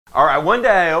All right, one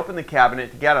day I opened the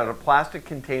cabinet to get out a plastic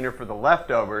container for the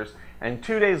leftovers, and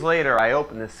 2 days later I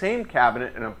opened the same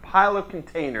cabinet and a pile of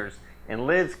containers and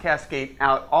lids cascade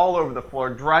out all over the floor.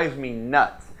 Drives me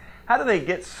nuts. How do they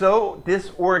get so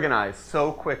disorganized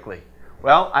so quickly?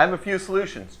 Well, I have a few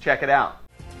solutions. Check it out.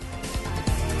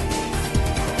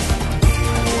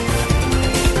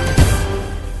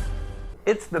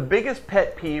 It's the biggest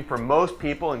pet peeve for most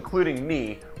people, including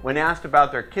me, when asked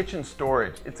about their kitchen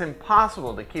storage. It's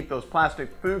impossible to keep those plastic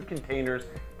food containers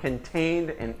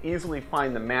contained and easily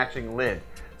find the matching lid.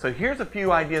 So here's a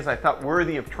few ideas I thought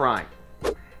worthy of trying.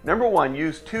 Number one,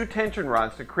 use 2 tension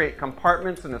rods to create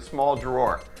compartments in a small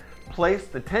drawer. Place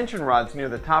the tension rods near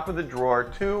the top of the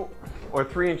drawer 2 or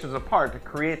 3 inches apart to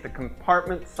create the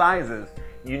compartment sizes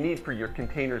you need for your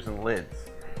containers and lids.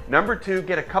 Number 2,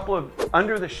 get a couple of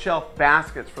under-the-shelf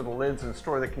baskets for the lids and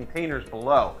store the containers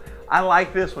below. I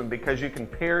like this one because you can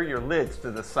pair your lids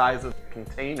to the size of the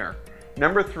container.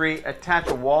 Number 3, attach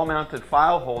a wall-mounted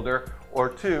file holder or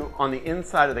 2 on the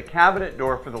inside of the cabinet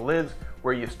door for the lids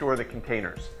where you store the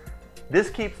containers. This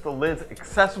keeps the lids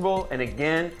accessible, and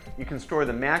again, you can store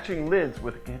the matching lids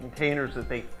with the containers that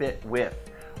they fit with.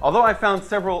 Although I found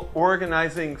several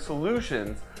organizing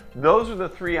solutions, those are the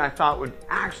 3 I thought would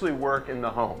actually work in the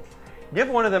home. Give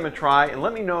one of them a try and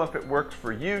let me know if it works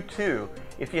for you too.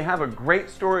 If you have a great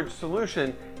storage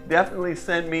solution, definitely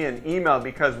send me an email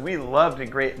because we love to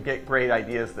get great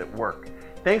ideas that work.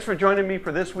 Thanks for joining me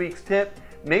for this week's tip.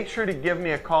 Make sure to give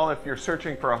me a call if you're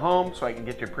searching for a home so I can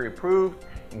get you pre-approved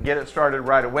and get it started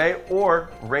right away,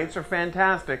 or rates are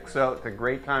fantastic, so it's a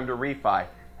great time to refi.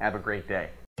 Have a great day.